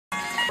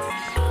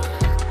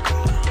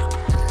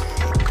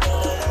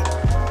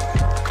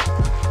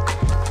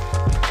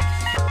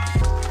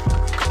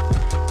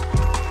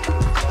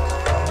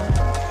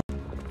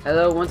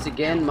Hello once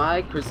again,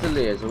 my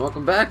Crystaliers, and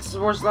welcome back to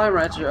some more Slime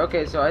Rancher.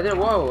 Okay, so I did.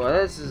 Whoa,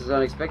 this is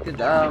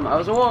unexpected. I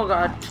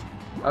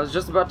was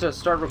just about to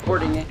start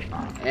recording it,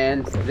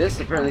 and this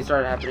apparently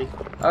started happening.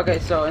 Okay,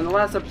 so in the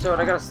last episode,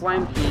 I got a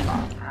slime key.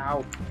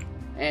 Ow.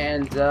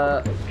 And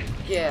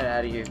get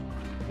out of here.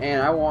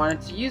 And I wanted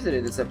to use it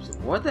in this episode.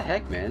 What the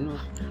heck, man?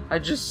 I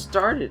just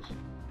started.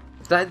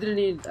 I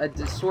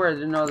swear I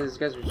didn't know these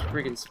guys were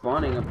freaking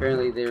spawning.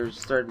 Apparently they were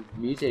started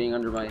mutating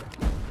under my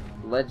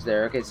ledge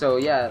there. Okay, so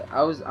yeah,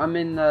 I'm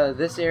in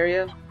this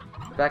area.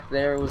 Back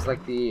there was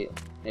like the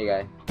hey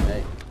guy,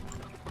 right?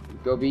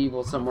 Go be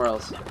evil somewhere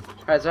else.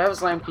 Alright, so I have a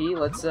slime key.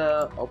 Let's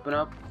open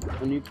up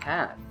a new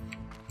path.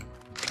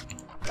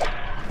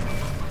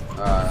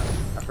 I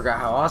forgot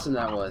how awesome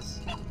that was.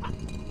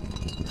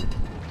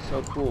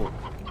 So cool.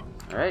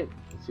 Alright,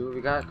 let's see what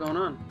we got going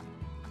on.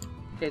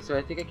 Okay, so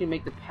I think I can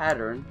make the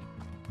pattern.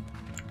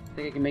 I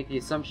think I can make the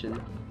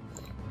assumption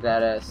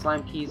that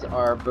slime keys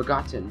are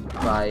begotten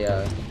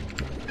by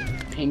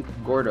pink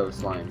Gordo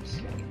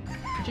slimes.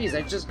 Jeez,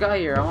 I just got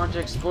here. I want to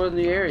explore the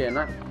new area,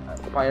 not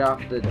fight off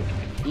the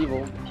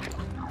evil.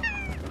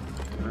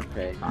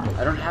 Okay,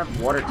 I don't have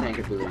water tank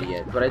ability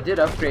yet, but I did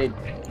upgrade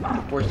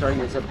before starting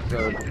this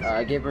episode.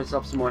 I gave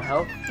myself some more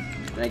health,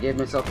 and I gave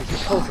myself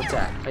this pulse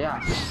attack.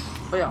 Hiya!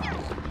 Hiya!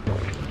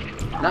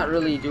 Not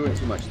really doing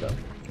too much though,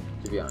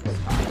 to be honest.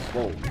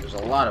 Whoa, there's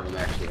a lot of them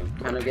actually. I'm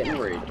kind of getting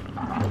worried.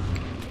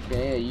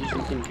 Okay, I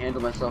usually can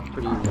handle myself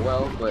pretty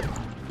well, but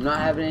I'm not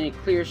having any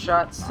clear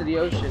shots to the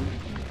ocean.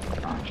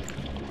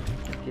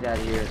 Get out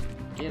of here.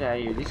 Get out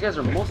of here. These guys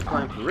are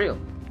multiplying for real.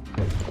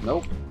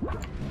 Nope.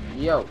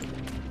 Yo.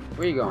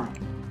 Where you going?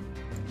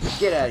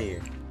 Get out of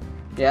here.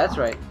 Yeah, that's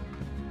right.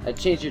 I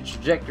changed your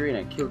trajectory and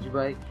I killed you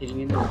by hitting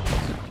you in the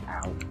ocean.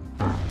 Ow.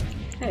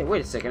 Hey,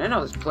 wait a second. I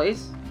know this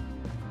place.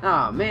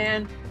 Aw, oh,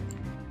 man.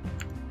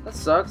 That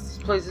sucks. This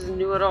place isn't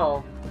new at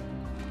all.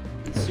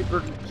 It's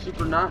super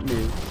not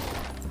new.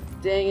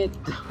 Dang it.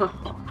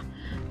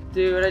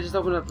 Dude, I just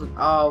opened up.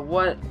 Oh,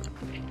 what?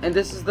 And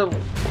this is the.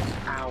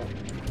 Ow.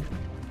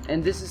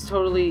 And this is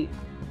totally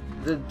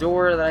the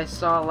door that I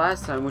saw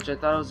last time, which I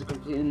thought was a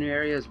completely new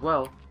area as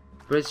well.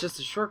 But it's just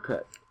a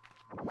shortcut.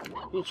 I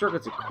mean,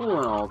 shortcuts are cool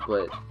and all,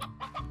 but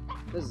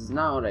this is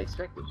not what I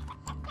expected.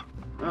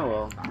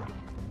 Oh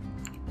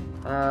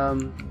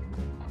well.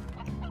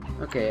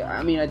 Okay,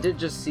 I mean, I did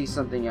just see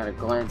something at a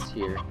glance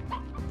here.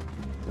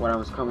 When I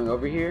was coming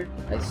over here,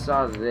 I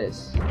saw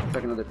this. It's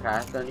like another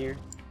path down here.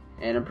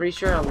 And I'm pretty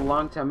sure a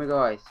long time ago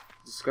I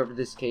discovered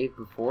this cave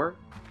before.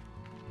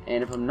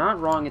 And if I'm not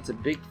wrong, it's a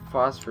big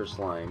phosphor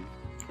slime.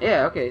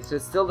 Yeah, okay, so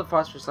it's still the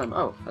phosphor slime.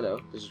 Oh,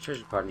 hello. There's a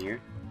treasure pot in here.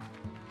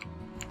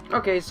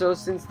 Okay, so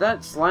since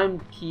that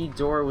slime key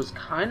door was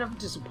kind of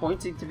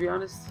disappointing, to be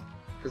honest,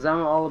 because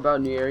I'm all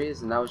about new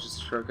areas, and that was just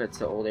a shortcut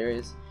to old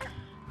areas,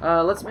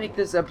 let's make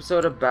this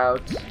episode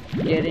about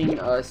getting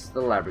us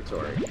the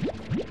laboratory.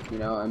 You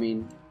know, I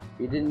mean,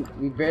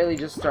 we barely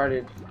just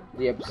started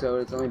the episode.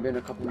 It's only been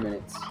a couple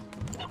minutes.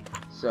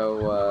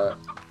 So,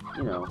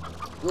 you know,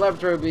 the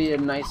laboratory will be a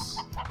nice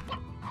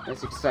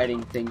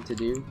exciting thing to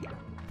do.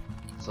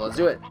 So let's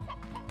do it.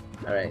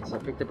 Alright, so I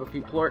picked up a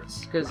few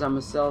plorts, because I'm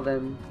gonna sell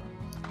them.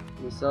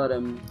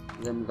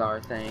 Them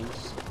dar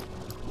things.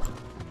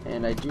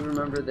 And I do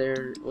remember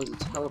there was a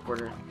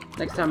teleporter.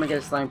 Next time I get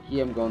a slime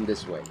key, I'm going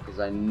this way, because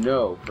I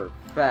know for a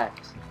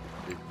fact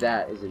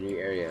that is a new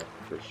area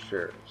for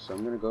sure. So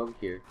I'm gonna go over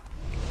here,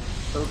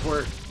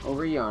 teleport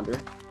over yonder.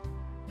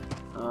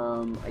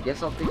 I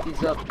guess I'll pick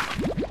these up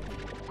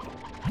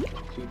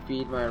to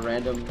feed my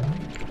random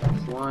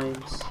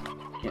slimes.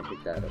 Can't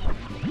pick that up.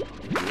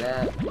 Do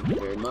that. Thank you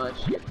very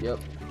much. Yep.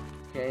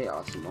 Okay,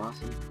 awesome.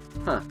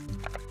 Huh.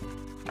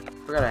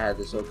 Forgot I had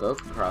this old goat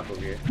crop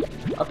over here.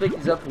 I'll pick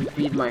these up and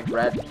feed my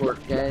rad plort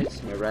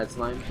guys, my rad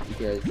slime,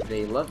 because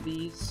they love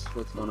these.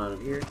 What's going on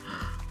over here?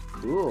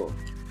 Cool.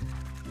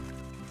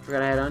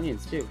 Forgot I had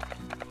onions too.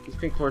 These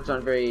pink plorts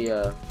aren't very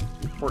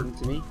important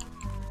to me.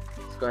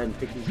 Let's go ahead and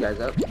pick these guys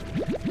up.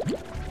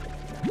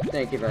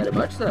 Thank you very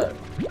much, sir.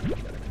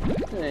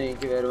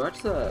 Thank you very much,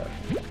 sir.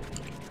 There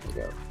we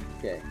go.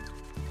 Okay.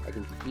 I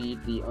can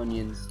feed the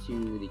onions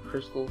to the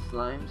crystal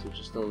slimes, which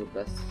are still the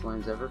best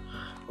slimes ever.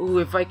 Ooh,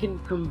 if I can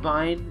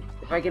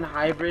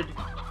hybrid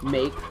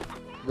make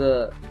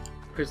the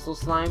crystal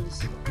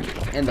slimes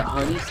and the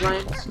honey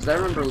slimes, because I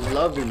remember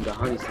loving the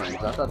honey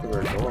slimes. I thought they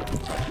were adorable.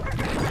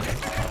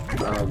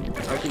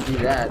 If I can do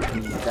that,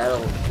 then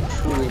that'll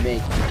truly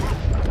make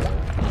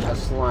a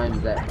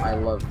slime that I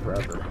love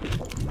forever.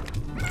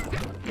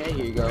 Okay,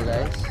 here you go,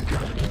 guys.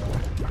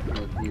 I'm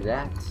gonna do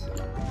that.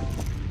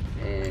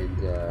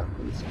 And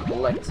let's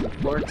collect some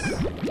plorts.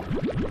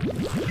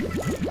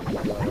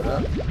 Blow it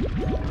up.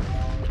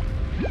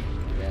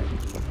 Yeah.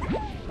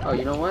 Oh,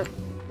 you know what?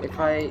 If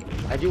I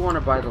do want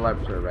to buy the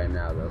laboratory right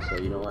now, though. So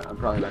you know what? I'm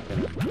probably not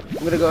gonna.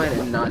 I'm gonna go ahead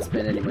and not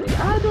spend any money.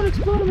 Ah! Don't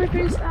explode on my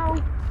face! Ow!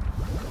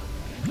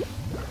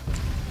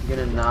 I'm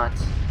gonna not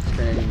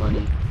spend any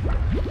money,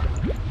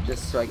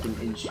 just so I can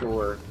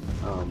ensure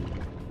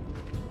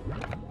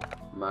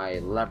my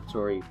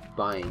laboratory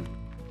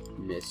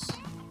buying-ness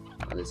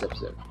on this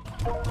episode.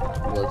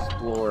 We'll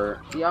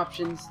explore the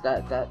options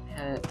that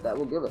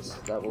will give us,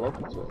 that will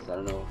open to us. I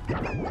don't know.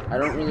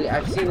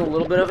 I've seen a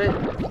little bit of it,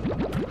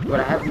 but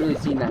I haven't really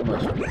seen that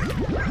much of it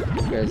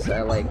because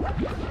I like,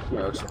 you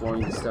know,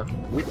 exploring this stuff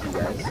with you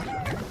guys,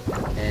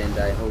 and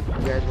I hope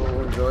you guys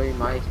will enjoy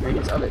my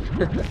experience of it.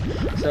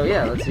 So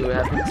yeah, let's see what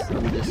happens.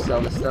 Let me just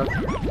sell this stuff.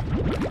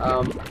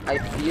 I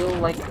feel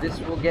like this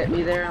will get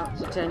me there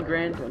to 10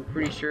 grand. I'm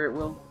pretty sure it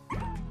will.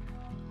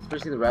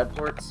 Especially the rad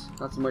ports,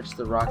 not so much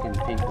the rock and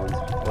pink ones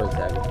or the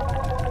tabby.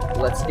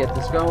 Let's get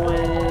this going.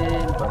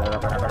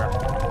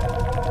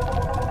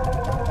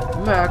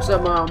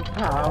 Maximum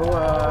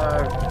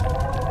power.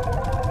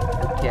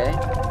 Okay.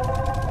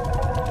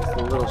 Just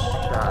a little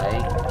shy.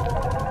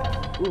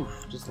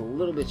 Oof, just a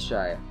little bit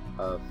shy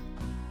of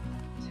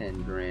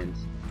 10 grand.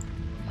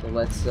 So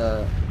let's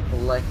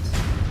collect,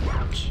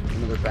 ouch,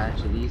 another batch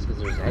of these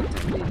because there's a heck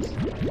ton of these.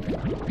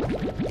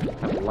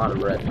 I have a lot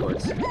of red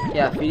ports.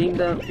 Yeah, feeding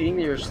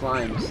your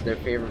slimes their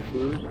favorite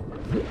food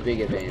is a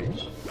big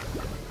advantage.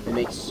 It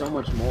makes so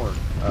much more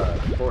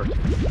port.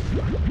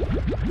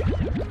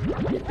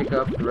 Let me pick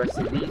up the rest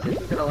of these. I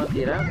think that'll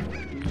empty it out.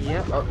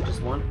 Yep. Oh,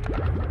 just one.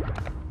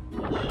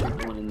 Let me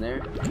shoot one in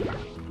there.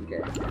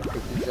 Okay,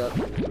 pick these up.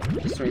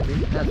 Just 23.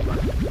 That's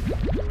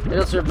fine.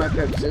 It'll serve my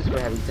purposes for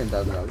having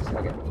 $10,000.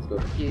 Okay, let's go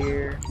over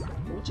here.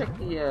 Let me check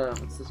the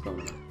what's this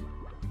going on?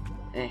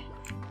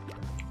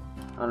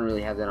 I don't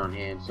really have that on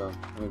hand, so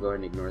I'm gonna go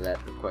ahead and ignore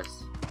that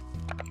request.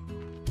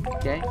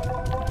 Okay.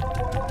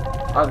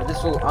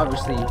 This will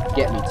obviously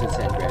get me to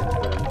 10 grand,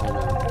 but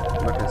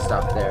I'm not gonna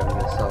stop there. I'm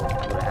gonna sell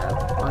what I have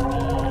on me,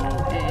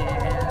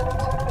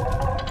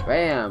 and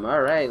bam!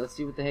 Alright, let's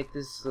see what the heck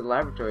this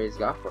laboratory has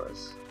got for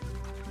us.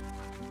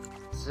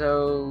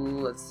 So,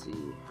 let's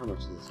see, how much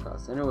does this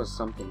cost? I know it was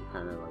something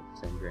kind of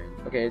like 10 grand.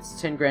 Okay, it's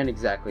 10 grand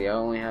exactly. I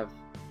only have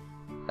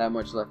that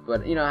much left,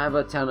 but you know, I have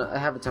a ton of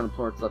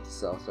plorts left to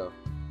sell, so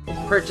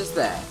purchase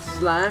that.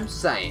 Slime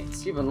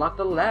Science. You've unlocked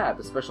a lab,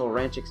 a special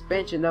ranch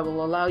expansion that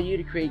will allow you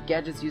to create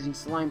gadgets using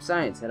slime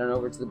science. Head on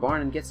over to the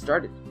barn and get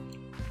started.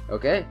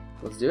 Okay,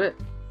 let's do it.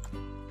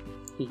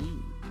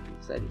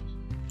 Excited.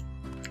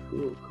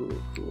 Cool,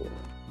 cool, cool.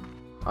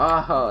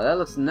 Oh, that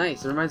looks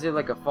nice. It reminds me of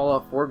like a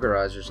Fallout 4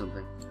 garage or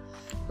something.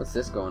 What's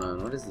this going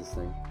on? What is this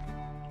thing?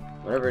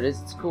 Whatever it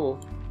is, it's cool.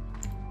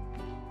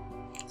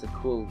 It's a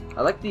cool...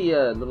 I like the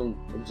little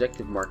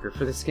objective marker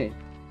for this game.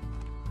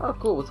 Oh,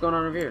 cool. What's going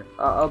on over here?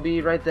 I'll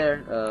be right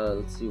there.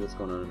 Let's see what's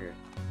going on over here.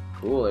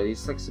 Cool. Are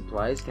these like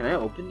supplies? Can I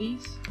open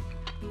these?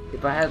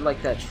 If I had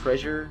like that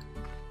treasure...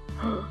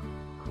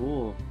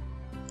 Cool.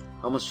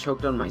 I almost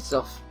choked on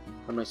myself.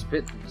 On my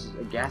spit. Just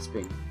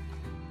gasping.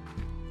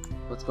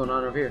 What's going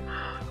on over here?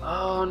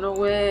 Oh, no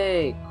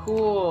way.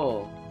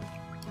 Cool.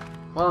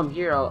 While I'm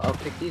here, I'll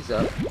pick these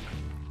up.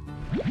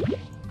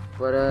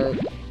 But,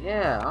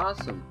 yeah,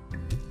 awesome.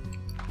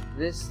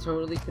 This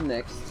totally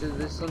connects to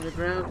this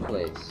underground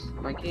place.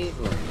 My cave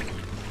link.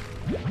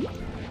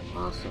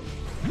 Awesome.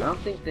 I don't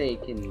think they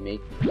can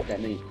make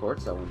that many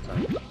ports at one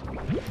time.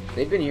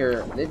 They've been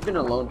here, they've been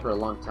alone for a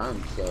long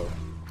time, so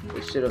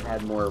they should have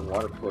had more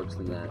water ports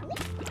than that.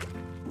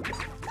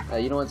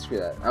 You know what, screw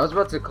that. I was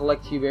about to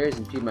collect Q berries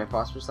and feed my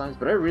phosphorus slimes,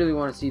 but I really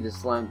want to see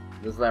this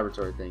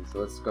laboratory thing, so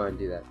let's go ahead and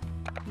do that.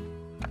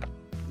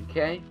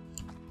 Okay.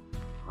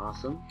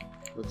 Awesome.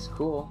 Looks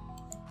cool.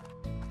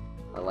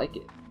 I like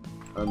it.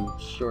 I'm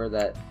sure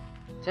that...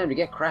 Time to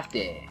get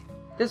crafty.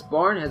 This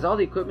barn has all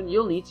the equipment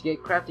you'll need to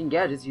get crafting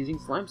gadgets using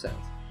slime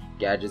science.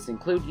 Gadgets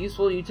include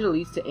useful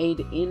utilities to aid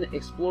in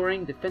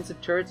exploring,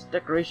 defensive turrets,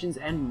 decorations,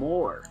 and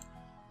more.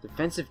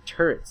 Defensive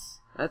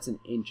turrets. That's an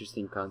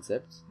interesting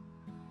concept.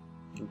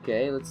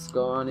 Okay, let's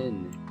go on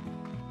in.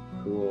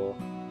 Cool.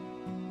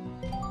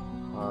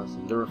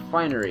 Awesome. The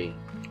refinery.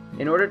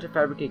 In order to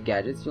fabricate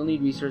gadgets, you'll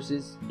need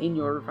resources in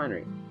your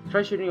refinery.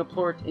 Try shooting a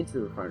plort into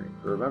the refinery.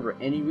 But remember,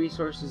 any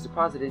resources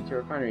deposited into a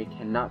refinery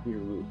cannot be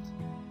removed.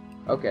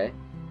 Okay.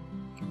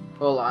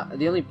 Well,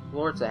 the only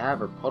plorts I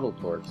have are puddle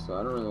plorts, so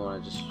I don't really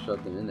want to just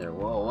shove them in there.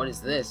 Whoa, what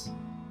is this?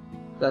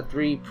 Is that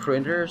 3D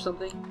printer or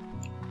something?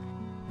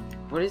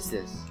 What is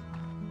this?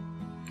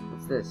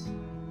 What's this?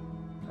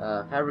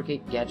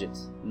 Fabricate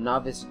gadgets.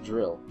 Novice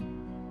drill.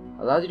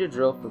 Allows you to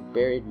drill for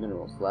buried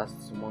minerals.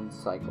 Lasts 1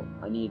 cycle.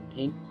 I need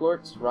pink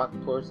plorts, rock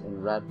plorts,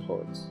 and rad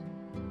plorts.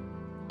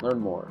 Learn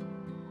more.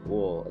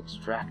 Cool.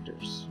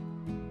 Extractors.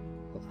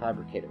 The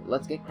fabricator.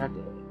 Let's get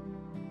crafted.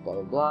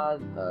 Blah blah blah.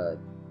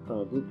 From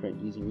a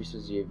blueprint using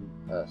resources you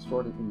have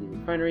stored in the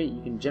refinery,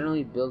 you can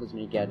generally build as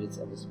many gadgets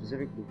of a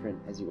specific blueprint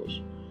as you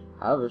wish.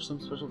 However, some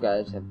special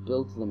gadgets have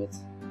build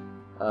limits,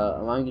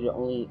 allowing you to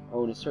only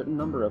own a certain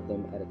number of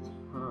them at a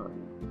time.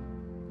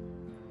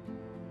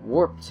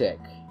 Warp Tech.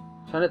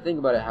 Try not to think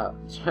about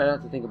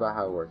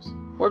how it works.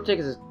 Warp Tech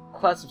is a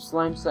class of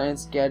slime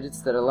science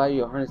gadgets that allow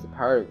you to harness the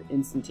power of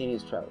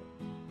instantaneous travel.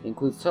 It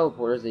includes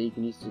teleporters that you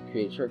can use to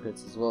create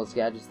shortcuts, as well as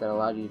gadgets that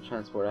allow you to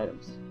transport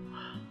items.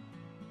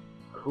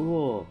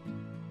 Cool.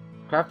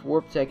 Craft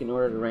Warp Tech in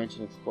order to ranch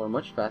and explore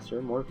much faster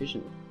and more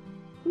efficiently.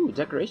 Ooh,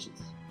 decorations.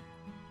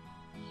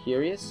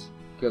 Curious?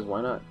 Because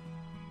why not?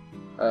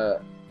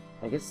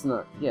 I guess it's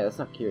not. Yeah, that's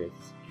not curious.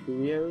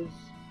 Curios.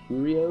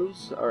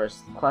 Curios are a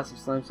class of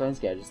slime science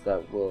gadgets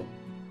that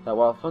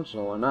while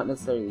functional, are not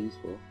necessarily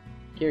useful.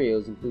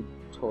 Curios include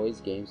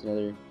toys, games, and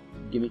other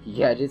gimmicky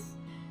gadgets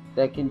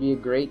that can be a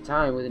great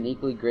time with an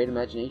equally great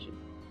imagination.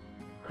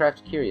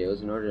 Craft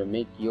curios in order to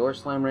make your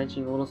slime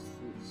wrenching a little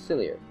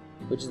sillier,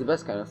 which is the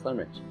best kind of slime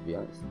wrenching, to be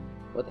honest.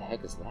 What the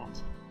heck is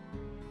that?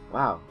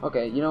 Wow.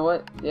 Okay, you know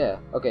what? Yeah.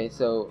 Okay,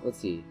 so let's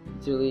see.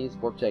 Utilities,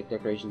 warp tech,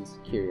 decorations,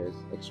 curios,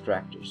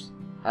 extractors.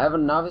 I have a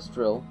novice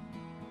drill.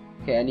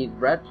 Okay, I need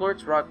red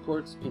plorts, rock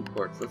plorts, pink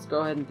plorts. Let's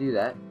go ahead and do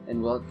that.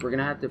 And we're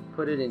gonna have to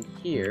put it in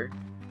here,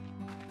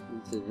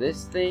 into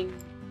this thing,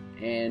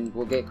 and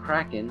we'll get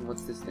cracking.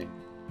 What's this thing?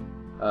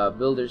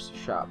 Builder's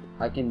shop.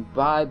 I can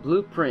buy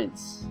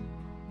blueprints.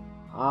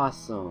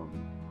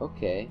 Awesome.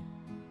 Okay.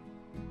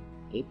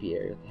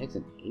 Apiary. What the heck's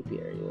an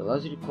apiary? It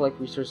allows you to collect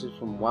resources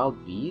from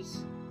wild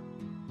bees?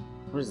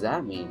 What does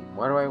that mean?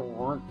 Why do I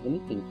want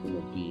anything from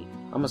a bee?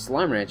 I'm a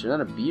slime rancher,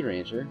 not a bee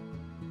rancher.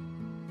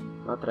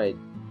 Not that I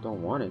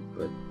don't want it,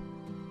 but...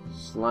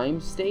 Slime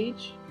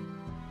stage?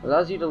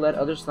 Allows you to let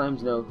other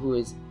slimes know who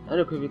is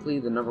unequivocally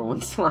the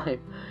 #1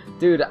 slime.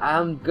 Dude,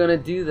 I'm gonna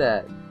do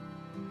that.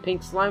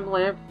 Pink slime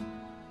lamp.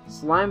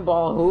 Slime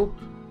ball hoop.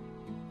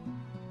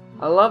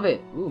 I love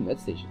it. Ooh, med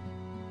station.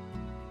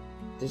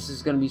 This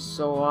is gonna be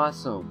so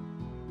awesome.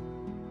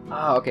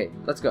 Oh, okay,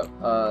 let's go.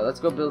 Let's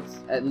go build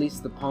at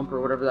least the pump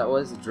or whatever that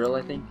was, the drill,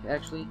 I think,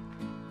 actually.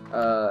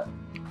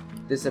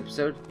 This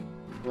episode.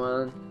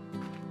 One.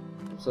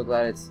 I'm so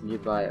glad it's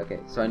nearby. Okay,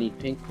 so I need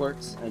pink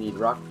plorts, I need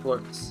rock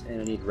plorts,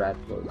 and I need rad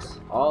plorts.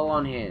 All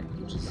on hand,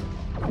 which is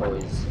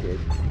always good.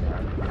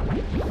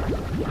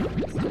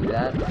 Let's do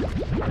that.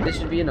 This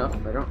should be enough.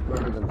 I don't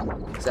remember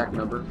the exact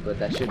number, but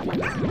that should be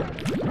enough.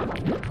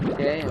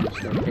 Okay, I'm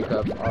just gonna pick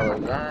up all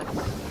of that.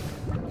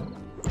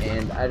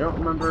 And I don't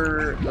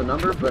remember the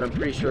number, but I'm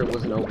pretty sure it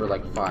wasn't over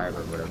like 5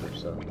 or whatever,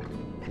 so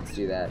let's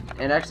do that.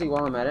 And actually,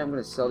 while I'm at it, I'm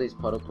going to sell these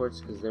puddle plorts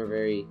because they're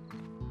very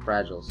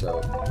fragile, so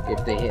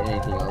if they hit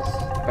anything else,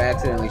 if I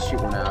accidentally shoot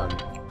one out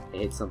and it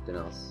hits something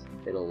else,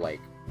 it'll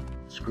like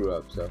screw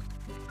up, so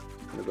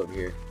I'm going to go over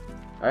here.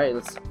 Alright,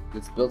 let's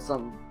build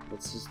something.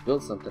 Let's just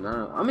build something. I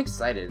don't know. I'm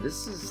excited.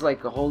 This is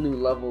like a whole new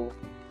level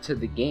to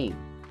the game.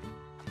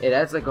 It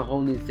adds like a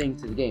whole new thing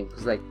to the game,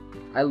 because like,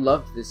 I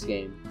loved this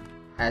game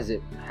as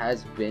it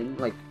has been,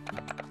 like,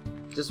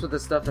 just with the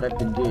stuff that I've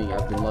been doing,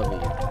 I've been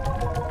loving it.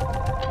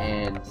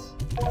 And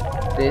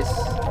this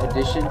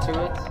addition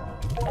to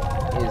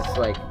it is,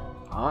 like,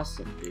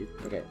 awesome, dude.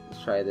 Okay,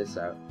 let's try this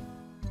out.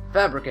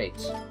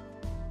 Fabricate!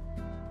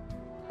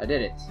 I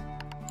did it.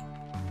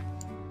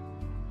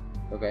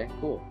 Okay,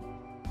 cool.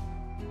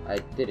 I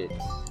did it.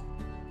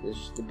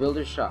 The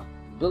builder's shop.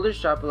 The builder's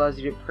shop allows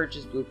you to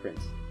purchase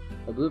blueprints.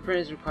 A blueprint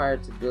is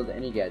required to build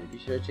any gadget. Be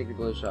sure to check the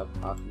builder's shop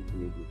often for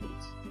new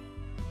blueprints.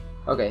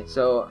 Okay,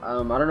 so I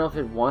don't know if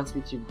it wants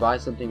me to buy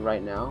something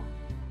right now.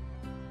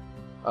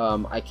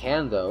 I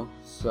can though,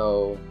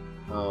 so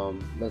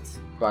let's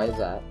buy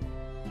that.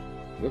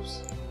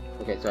 Whoops.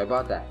 Okay, so I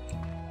bought that.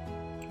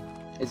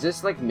 Is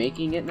this like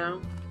making it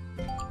now?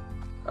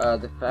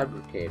 The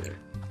fabricator.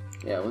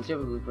 Yeah, once you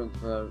have a blueprint,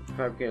 the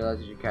fabricator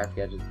allows you to craft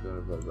gadgets, blah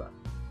blah blah.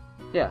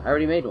 Yeah, I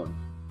already made one.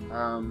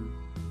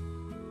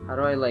 How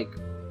do I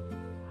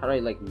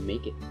like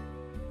make it?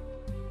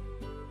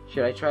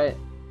 Should I try it?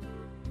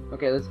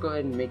 Okay, let's go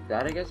ahead and make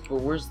that, I guess.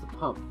 But where's the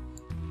pump?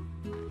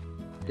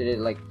 Did it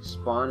like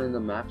spawn in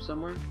the map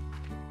somewhere?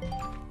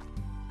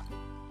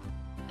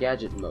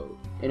 Gadget mode.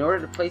 In order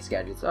to place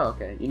gadgets, oh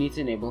okay, you need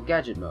to enable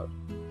gadget mode.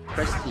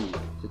 Press T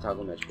to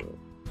toggle mesh mode.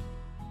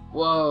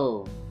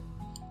 Whoa!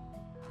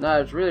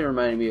 No, it's really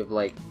reminding me of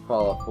like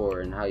Fallout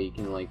 4 and how you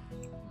can like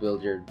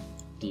build your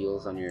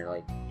deals on your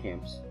like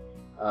camps.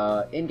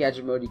 In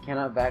gadget mode, you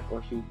cannot vac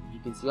or shoot. You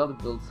can see all the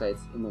build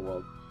sites in the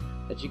world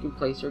that you can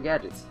place your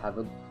gadgets. Have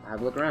a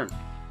look around.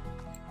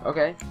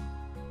 Okay.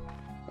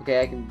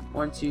 Okay, I can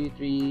 1, 2,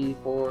 3,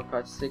 4,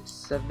 5, 6,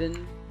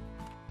 7.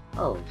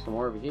 Oh, some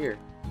more over here.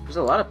 There's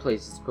a lot of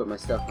places to put my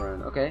stuff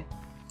around. Okay.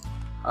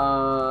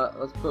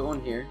 Let's put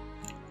one here.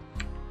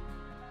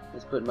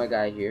 Let's put my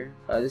guy here.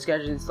 This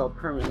gadget is installed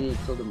permanently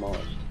until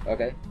demolished.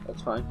 Okay,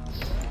 that's fine.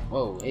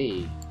 Whoa,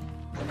 hey.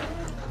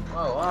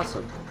 Whoa,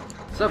 awesome.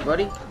 What's up,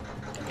 buddy?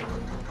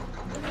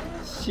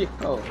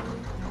 Yo.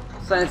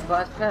 Science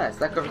class passed.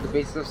 That covers the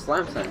basics of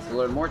slime science. To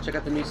learn more, check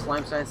out the new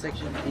slime science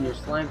section in your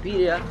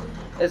Slimepedia.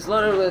 It's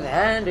loaded with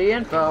handy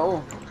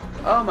info.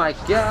 Oh my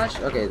gosh.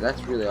 Okay,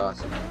 that's really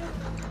awesome.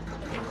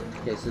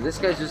 Okay, so this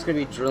guy's just gonna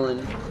be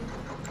drilling.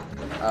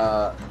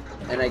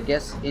 And I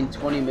guess in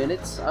 20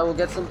 minutes I will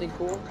get something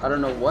cool. I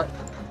don't know what.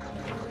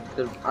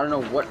 I don't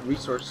know what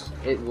resource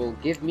it will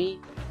give me,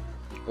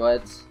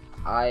 but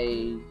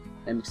I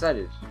am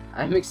excited.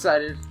 I'm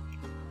excited.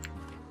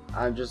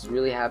 I'm just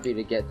really happy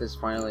to get this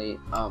finally.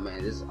 Oh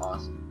man, this is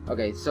awesome.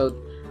 Okay, so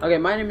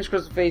my name is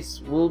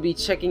Crystalface. We'll be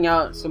checking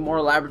out some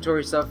more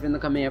laboratory stuff in the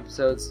coming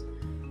episodes.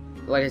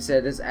 Like I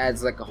said, this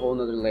adds like a whole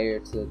nother layer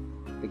to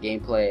the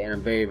gameplay, and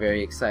I'm very,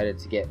 very excited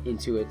to get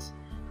into it.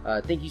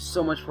 Thank you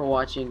so much for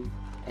watching.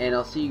 and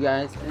I'll see you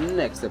guys in the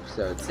next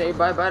episode. Say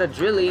bye-bye to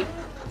Drilly.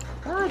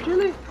 Bye,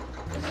 Drilly.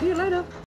 See you later.